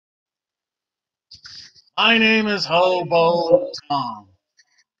My name is Hobo Tom,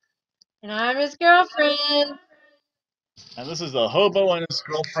 And I'm his girlfriend. and this is the Hobo and his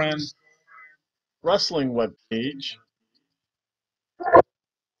girlfriend wrestling webpage.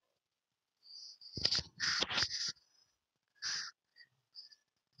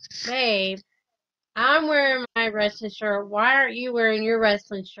 Babe, I'm wearing my wrestling shirt. Why aren't you wearing your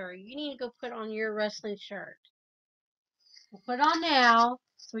wrestling shirt? You need to go put on your wrestling shirt. We'll put it on now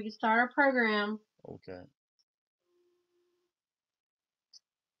so we can start our program. Okay.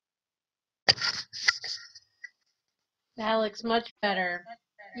 That looks much better.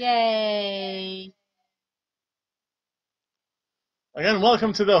 Yay. Again,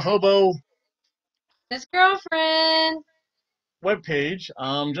 welcome to the Hobo His girlfriend. webpage.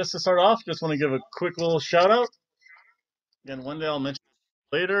 Just to start off, just want to give a quick little shout out. Again, one day I'll mention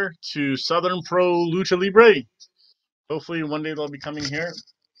it later to Southern Pro Lucha Libre. Hopefully, one day they'll be coming here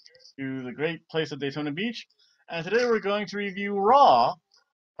to the great place at Daytona Beach. And today we're going to review Raw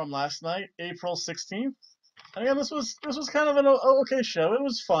from last night, April 16th. And again, this was kind of an okay show. It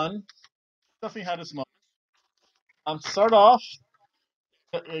was fun. Definitely had its moments. To start off,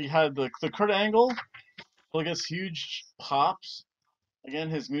 you had the Kurt Angle. He gets huge pops. Again,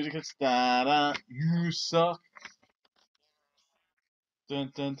 his music hits da da. You suck.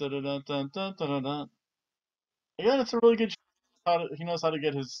 Dun, dun, dun, dun, dun, dun, dun, dun, dun. Again, it's a really good show. He knows how to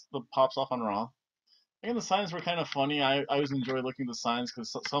get the pops off on Raw. Again, the signs were kind of funny. I always enjoy looking at the signs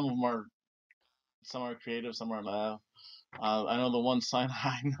because some of them are creative, some are I know the one sign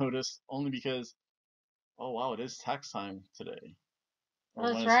I noticed only because wow, it is tax time today, or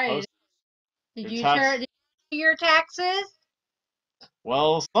when That's it's right. supposed. Did Your you tax. do your taxes?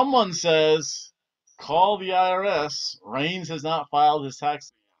 Well, someone says call the IRS. Reigns has not filed his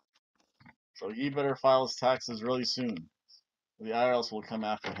taxes, so he better file his taxes really soon. The IRS will come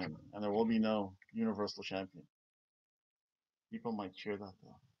after him, and there will be no Universal Champion. People might cheer that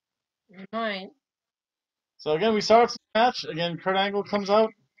though. You might. So again, we start off the match. Again, Kurt Angle comes out.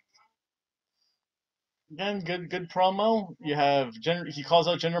 Again, good promo. You have he calls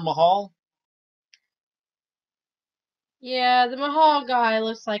out Jinder Mahal. Yeah, the Mahal guy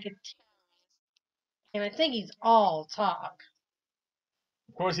looks like and I think he's all talk.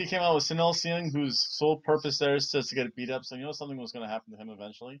 Of course, he came out with Sunil Singh, whose sole purpose there is just to get beat up. So you know something was going to happen to him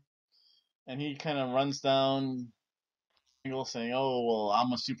eventually. And he kind of runs down Angle saying, "Oh well,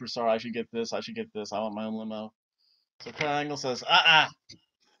 I'm a superstar. I should get this. I should get this. I want my own limo." So Kurt Angle says,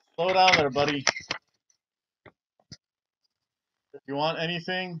 slow down there, buddy. If you want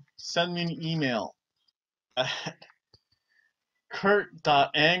anything, send me an email at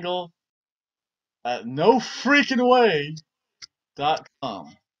kurt.angle at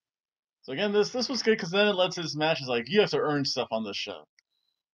nofreakinway.com. So again, this was good because then it lets his matches like you have to earn stuff on this show.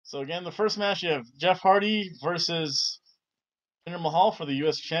 So again, the first match you have Jeff Hardy versus Jinder Mahal for the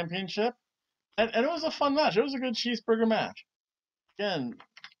U.S. Championship, and it was a fun match. It was a good cheeseburger match. Again,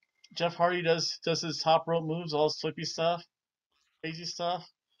 Jeff Hardy does his top rope moves, all his flippy stuff, crazy stuff.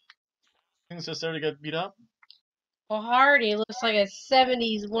 Things just there to get beat up. Well, Hardy looks like a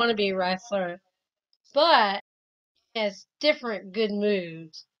 70s wannabe wrestler, but he has different good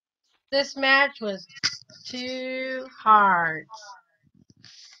moves. This match was too hard.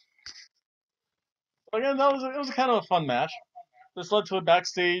 Again, it was kind of a fun match. This led to a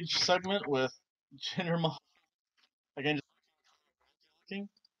backstage segment with Jinder Mahal again just looking.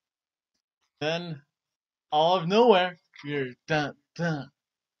 Then all of nowhere, you're dun dun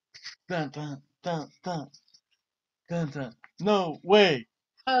dun dun dun dun dun dun. No way,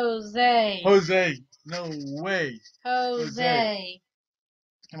 Jose. Jose. No way, Jose. Jose.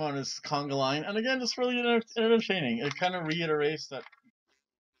 Come on, this conga line, and again, just really entertaining. It kind of reiterates that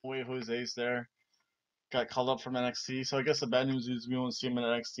way Jose's there. Got called up from NXT, so I guess the bad news is we won't see him in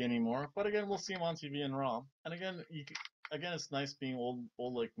NXT anymore. But again, we'll see him on TV and Raw. And again, again, it's nice being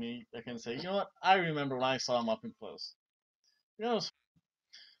old like me. I can say, you know what? I remember when I saw him up and close. You know,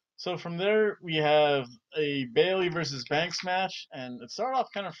 so from there we have a Bailey versus Banks match, and it started off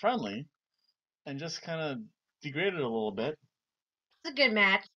kind of friendly, and just kind of degraded a little bit. It's a good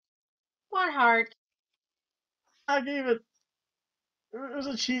match. One heart. I gave it. It was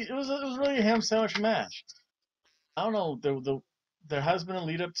a cheat. It was really a ham sandwich match. I don't know. There has been a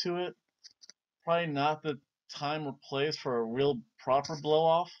lead up to it. Probably not the time or place for a real proper blow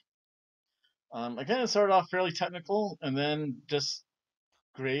off. Again, it started off fairly technical, and then just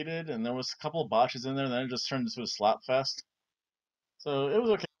graded, and there was a couple of botches in there, and then it just turned into a slap fest. So it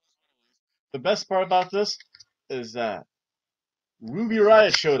was okay. The best part about this is that Ruby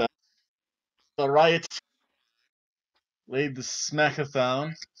Riot showed up. The Riot laid the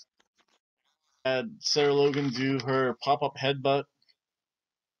smackathon. Had Sarah Logan do her pop-up headbutt.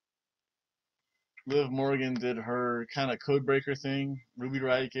 Liv Morgan did her kind of code breaker thing. Ruby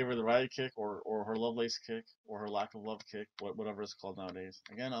Riott gave her the Riott kick, or her Lovelace kick, or her lack of love kick, whatever it's called nowadays.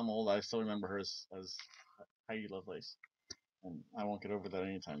 Again, I'm old. I still remember her as Heidi Lovelace, and I won't get over that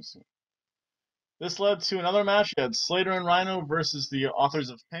anytime soon. This led to another match. You had Slater and Rhino versus the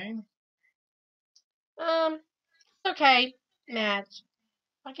Authors of Pain. Okay match.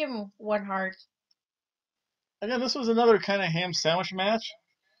 I'll give him 1 heart. Again, this was another kind of ham sandwich match.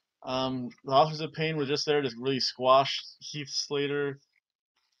 The Authors of Pain were just there to really squash Heath Slater.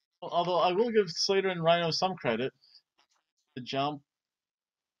 Although I will give Slater and Rhino some credit. The jump,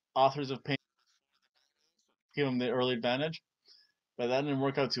 Authors of Pain gave them the early advantage, but that didn't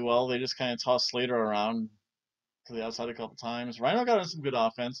work out too well. They just kind of tossed Slater around to the outside a couple times. Rhino got in some good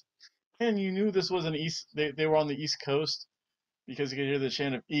offense, and you knew this was an East. They were on the East Coast because you could hear the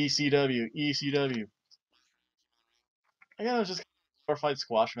chant of ECW, ECW. Again, it was just a glorified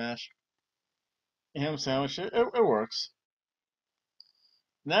squash match. Ham sandwich, it works.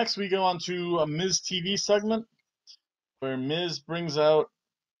 Next, we go on to a Miz TV segment where Miz brings out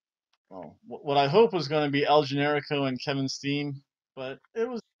what I hope was going to be El Generico and Kevin Steen, but it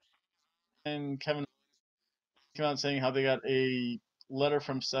was, and Kevin came out saying how they got a letter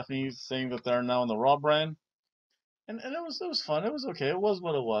from Stephanie saying that they're now on the Raw brand, and it was fun. It was okay. It was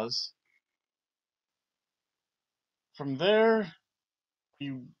what it was. From there,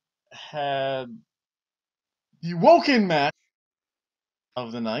 you had the Woken match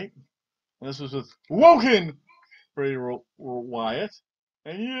of the night, and this was with Woken Bray Wyatt,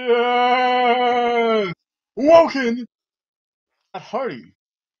 and yes, Woken Matt Hardy.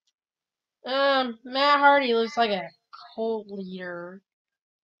 Matt Hardy looks like a cult leader,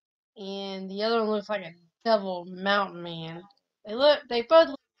 and the other one looks like a devil mountain man. They both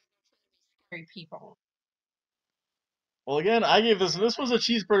look like scary people. Well, again, I gave this. This was a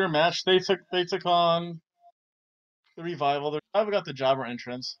cheeseburger match. They took on the Revival. The Revival got the jobber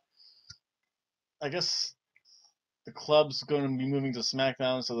entrance. I guess the club's going to be moving to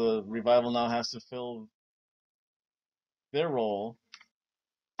SmackDown, so the Revival now has to fill their role.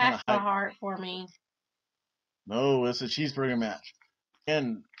 That's the heart for me. No, it's a cheeseburger match.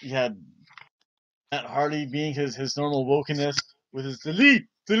 And you had Matt Hardy being his normal wokenness with his delete,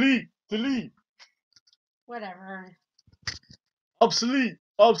 delete, delete. Whatever. Obsolete,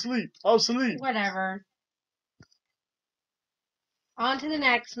 obsolete, obsolete. Whatever. On to the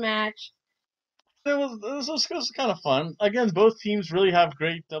next match. This was kind of fun. Again, both teams really have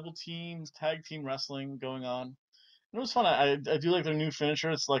great double teams, tag team wrestling going on. It was fun. I do like their new finisher.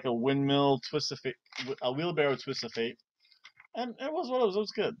 It's like a windmill twist of fate, a wheelbarrow twist of fate, and it was what it was. It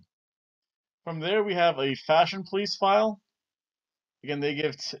was good. From there, we have a fashion police file. Again, they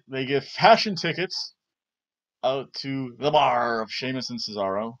give fashion tickets out to the bar of Sheamus and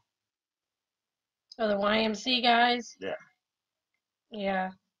Cesaro. Oh, the YMC guys. Yeah. Yeah.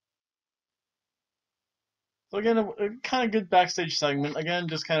 So again, a kind of good backstage segment. Again,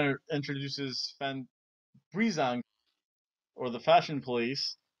 just kind of introduces Fan Breezango, or the Fashion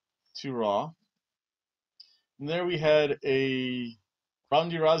Police, to Raw. And there we had a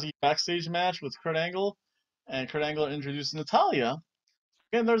Ronda Rousey backstage match with Kurt Angle, and Kurt Angle introduced Natalya.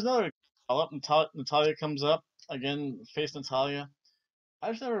 Again, there's another call up. Natalya comes up again, face Natalya. I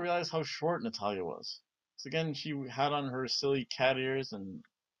just never realized how short Natalya was. So again, she had on her silly cat ears, and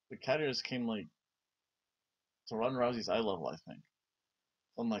the cat ears came like to Ronda Rousey's eye level, I think.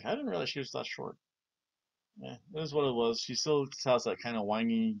 So I'm like, I didn't realize she was that short. Yeah, that is what it was. She still has that kind of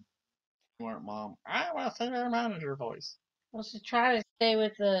whiny, smart mom. I want to say their manager voice. Well, she's trying to stay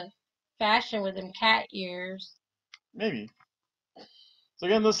with the fashion with them cat ears. Maybe. So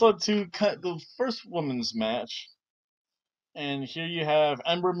again, this led to the first women's match, and here you have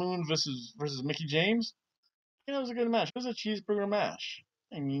Ember Moon versus Mickie James. It was a good match. It was a cheeseburger match.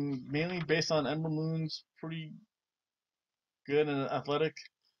 I mean, mainly based on Ember Moon's pretty good and athletic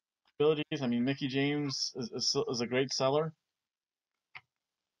abilities. I mean, Mickie James is a great seller.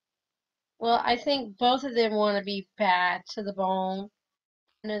 Well, I think both of them want to be bad to the bone.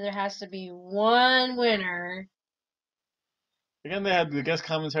 I know there has to be one winner. Again, they had the guest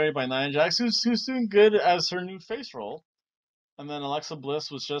commentary by Nia Jax, who's doing good as her new face role. And then Alexa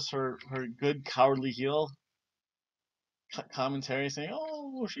Bliss was just her good cowardly heel commentary saying,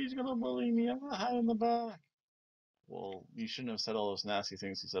 oh, she's going to bully me. I'm going to hide in the back. Well, you shouldn't have said all those nasty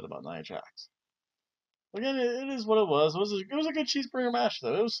things you said about Nia Jax. Again, it is what it was. It was a good cheeseburger match,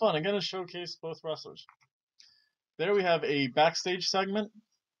 though. It was fun. Again, it showcased both wrestlers. There we have a backstage segment.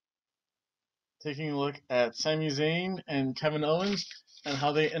 taking a look at Sami Zayn and Kevin Owens and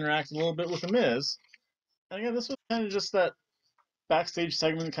how they interact a little bit with The Miz. And again, this was kind of just that backstage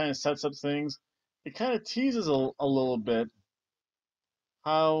segment kind of sets up things. It kind of teases a little bit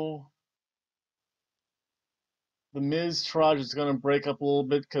how the Miz Taraj is going to break up a little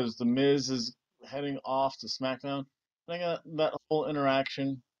bit because the Miz is heading off to SmackDown. I think that whole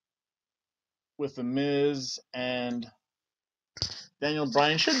interaction with the Miz and Daniel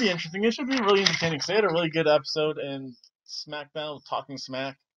Bryan should be interesting. It should be really entertaining because they had a really good episode in SmackDown Talking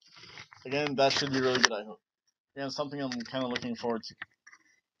Smack. Again, that should be really good, I hope. Again, something I'm kind of looking forward to.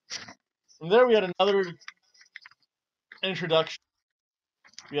 From there, we had another introduction.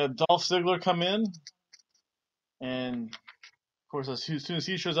 We had Dolph Ziggler come in, and of course, as soon as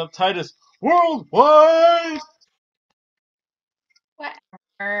he shows up, Titus Worldwide!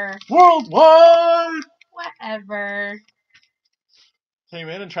 Whatever. Worldwide! Whatever. Came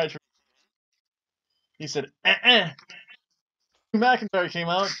in and tried to. He said, eh. McIntyre came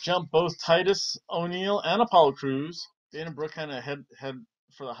out, jumped both Titus O'Neil and Apollo Crews. Dana Brooke kind of head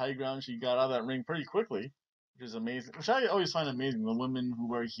for the high ground. She got out of that ring pretty quickly, which is amazing. Which I always find amazing. The women who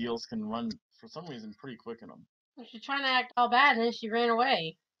wear heels can run, for some reason, pretty quick in them. She's trying to act all bad, and then she ran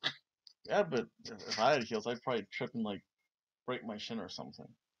away. Yeah, but if I had heels, I'd probably trip and like break my shin or something.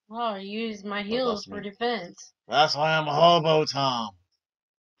 Oh, I use my heels for defense. That's why I'm a hobo, Tom.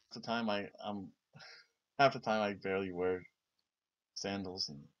 Half the time I barely wear sandals,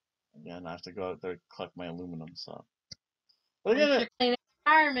 and again I have to go out there and collect my aluminum. So, but again, clean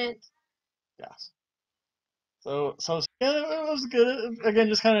environment. Yes. So yeah, it was good. Again,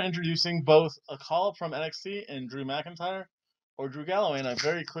 just kind of introducing both a call-up from NXT and Drew McIntyre, or Drew Galloway, and a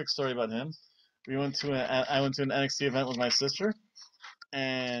very quick story about him. I went to an NXT event with my sister,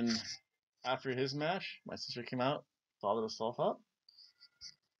 and after his match, my sister came out, followed herself up,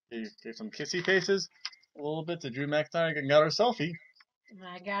 gave some kissy faces, a little bit to Drew McIntyre, and got her selfie.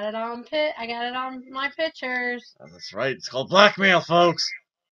 I got it on my pictures. Oh, that's right. It's called blackmail, folks.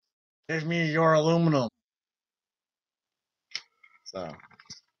 Give me your aluminum. So,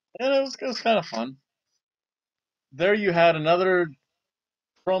 and it was kind of fun. There you had another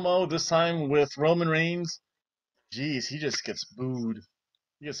promo, this time with Roman Reigns. Jeez, he just gets booed.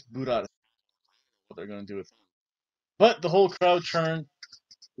 He gets booed out of what they're going to do with him. But the whole crowd turned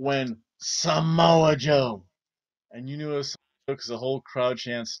when Samoa Joe. And you knew it was Samoa Joe because the whole crowd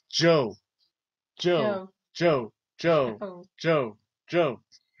chants, Joe, Joe, Joe, Joe, Joe, Joe.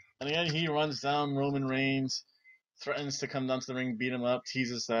 And again, he runs down Roman Reigns, threatens to come down to the ring, beat him up,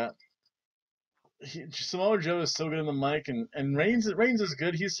 teases that. Samoa Joe is so good on the mic, and Reigns is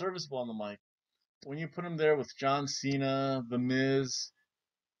good. He's serviceable on the mic. When you put him there with John Cena, The Miz,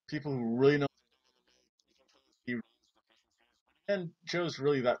 people who really know, and Joe's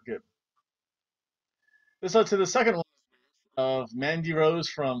really that good. This led to the second one of Mandy Rose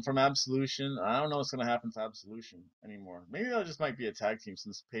from Absolution. I don't know what's going to happen to Absolution anymore. Maybe that just might be a tag team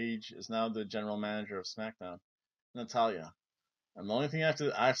since Paige is now the general manager of SmackDown. Natalya. And the only thing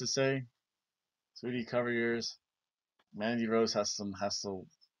I have to say, sweetie, cover yours. Mandy Rose has to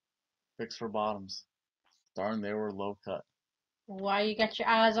fix her bottoms. Darn, they were low cut. Why you got your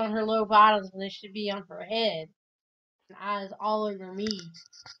eyes on her low bottoms when they should be on her head? And eyes all over me.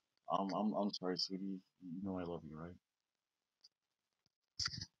 I'm sorry, sweetie. You know I love you, right?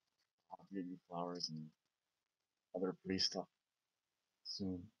 I'll give you flowers and other pretty stuff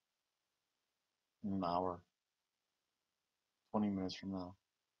soon. In an hour. 20 minutes from now.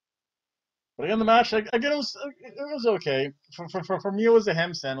 But again, the match, again, it was okay. For me, it was a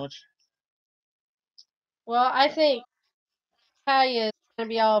ham sandwich. Well, I think Talia is gonna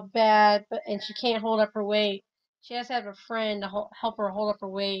be all bad, and she can't hold up her weight. She has to have a friend to help her hold up her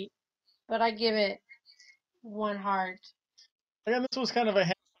weight. But I give it 1 heart. Again, this was kind of a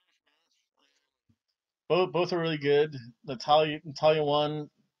ham. Both are really good. Natalia won.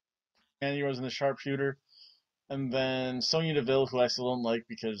 Mandy Rose in the sharpshooter, and then Sonya Deville, who I still don't like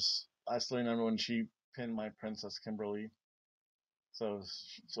because I still remember when she pinned my Princess Kimberly. So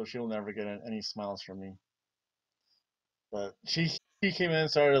she'll never get any smiles from me. But she came in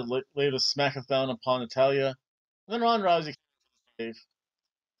and started to lay the smackdown upon Natalia. And then Ronda Rousey came.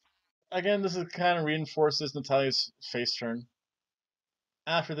 Again, this is kind of reinforces Natalia's face turn.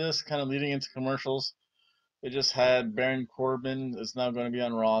 After this, kind of leading into commercials, they just had Baron Corbin is now going to be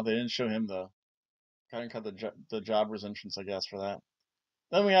on Raw. They didn't show him though. Kind of cut the Jobber's entrance, I guess, for that.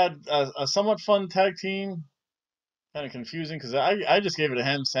 Then we had a somewhat fun tag team. Kind of confusing because I just gave it a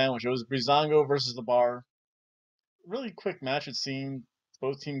ham sandwich. It was Breezango versus the Bar. Really quick match it seemed.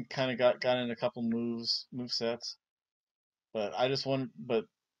 Both teams kind of got in a couple move sets. But I just wanted, but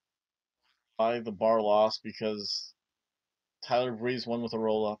why the bar lost, because Tyler Breeze won with a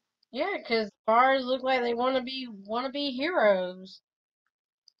roll-up. Yeah, because bars look like they want to be heroes.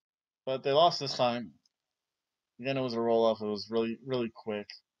 But they lost this time. Again, it was a roll-up. It was really, really quick.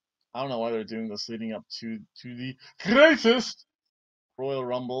 I don't know why they're doing this leading up to the greatest Royal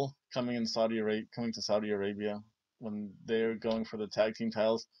Rumble coming to Saudi Arabia when they're going for the tag team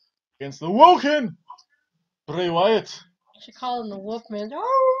titles against the Woken Bray Wyatt. You should call them the Wolfmen.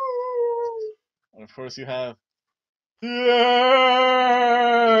 And of course you have the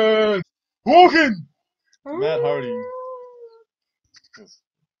Woken Matt Hardy.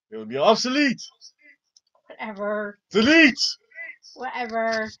 It would be obsolete. Whatever. Delete.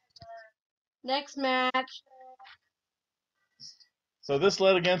 Whatever. Next match. So this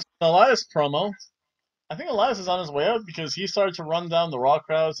led against an Elias promo. I think Elias is on his way out because he started to run down the Raw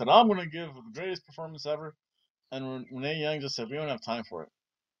crowd, said, I'm going to give the greatest performance ever. And Renee Young just said, we don't have time for it.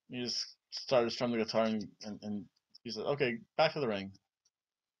 He just started strumming the guitar and he said, okay, back to the ring.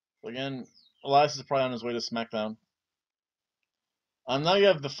 So again, Elias is probably on his way to SmackDown. Now you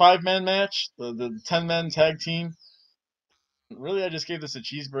have the 5-man match, the 10-man tag team. Really, I just gave this a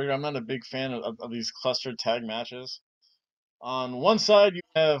cheeseburger. I'm not a big fan of these clustered tag matches. On one side, you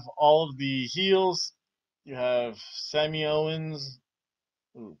have all of the heels. You have Sami Owens.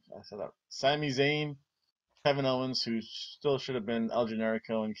 Ooh, I said that. Sami Zayn, Kevin Owens, who still should have been El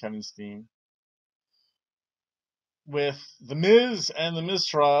Generico and Kevin Steen. With The Miz and The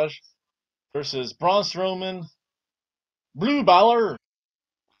Miztourage versus Braun Strowman, Blue Balor,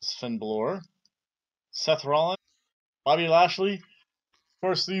 Finn Balor, Seth Rollins, Bobby Lashley, of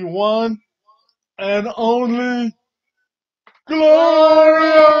course the one and only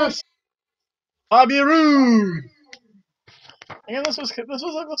glorious Bobby Roode. Again, this was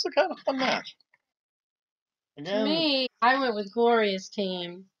a kind of fun match. Again, To me, I went with Glorious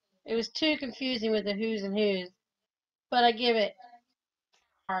Team. It was too confusing with the who's and who's, but I give it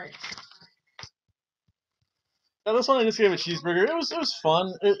heart. now this one I just gave a cheeseburger. It was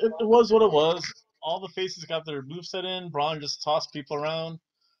fun. It was what it was. All the faces got their moveset in. Braun just tossed people around.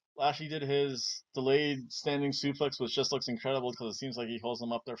 Lashley did his delayed standing suplex, which just looks incredible because it seems like he holds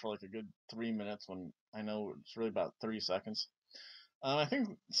them up there for like a good 3 minutes when I know it's really about 30 seconds. I think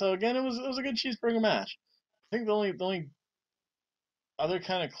so. Again, it was a good cheeseburger match. I think the only other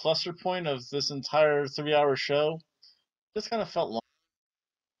kind of cluster point of this entire 3-hour show just kind of felt long.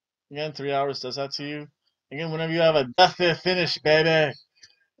 Again, 3 hours does that to you. Again, whenever you have a death finish, baby,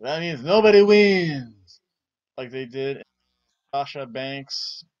 that means nobody wins, like they did in Sasha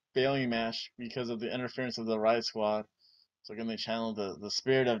Banks Bailey match because of the interference of the Riot Squad. So again, they channeled the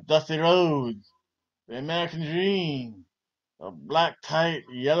spirit of Dusty Rhodes, the American Dream, the black tight,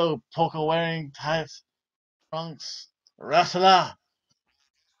 yellow polka wearing tights, trunks, wrestler,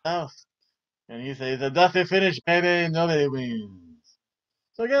 South. And he says, the Dusty finish, baby, nobody wins.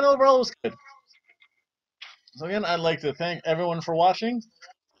 So again, overall, it was good. So again, I'd like to thank everyone for watching.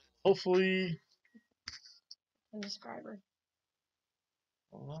 Hopefully, Subscriber.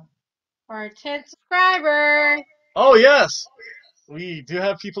 Our 10th subscriber. oh yes, we do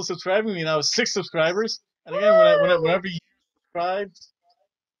have people subscribing. We now have 6 subscribers. And again, whenever you subscribe,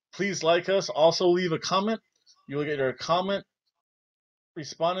 please like us. Also, leave a comment. You will get your comment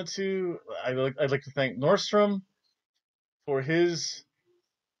responded to. I'd like to thank Nordstrom for his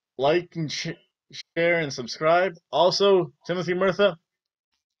like and share and subscribe. Also, Timothy Murtha,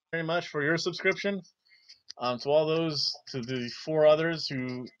 very much for your subscription. To all those, to the 4 others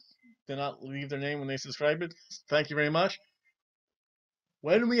who did not leave their name when they subscribed, thank you very much.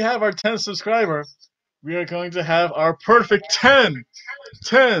 When we have our 10th subscriber, we are going to have our perfect 10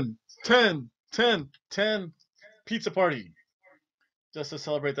 pizza party just to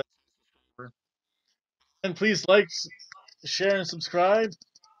celebrate that. And please like, share, and subscribe.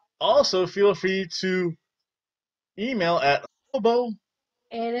 Also, feel free to email at Hobo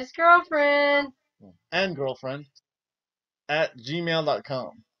And his girlfriend. and girlfriend at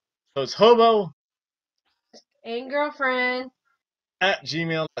gmail.com. So it's Hobo And girlfriend. at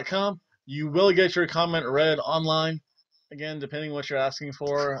gmail.com. You will get your comment read online. Again, depending what you're asking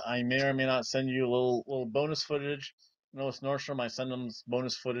for, I may or may not send you a little bonus footage. No, it's Nordstrom. I send them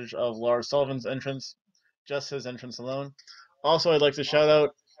bonus footage of Lars Sullivan's entrance, just his entrance alone. Also, I'd like to shout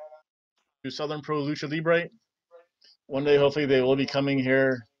out to Southern Pro Lucha Libre. One day, hopefully, they will be coming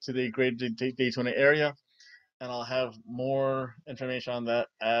here to the Great Daytona area, and I'll have more information on that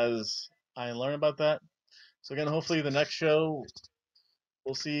as I learn about that. So again, hopefully, the next show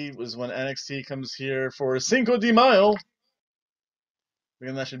we'll see is when NXT comes here for Cinco de Mayo.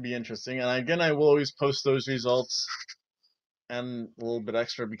 Again, that should be interesting. And again, I will always post those results and a little bit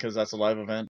extra because that's a live event.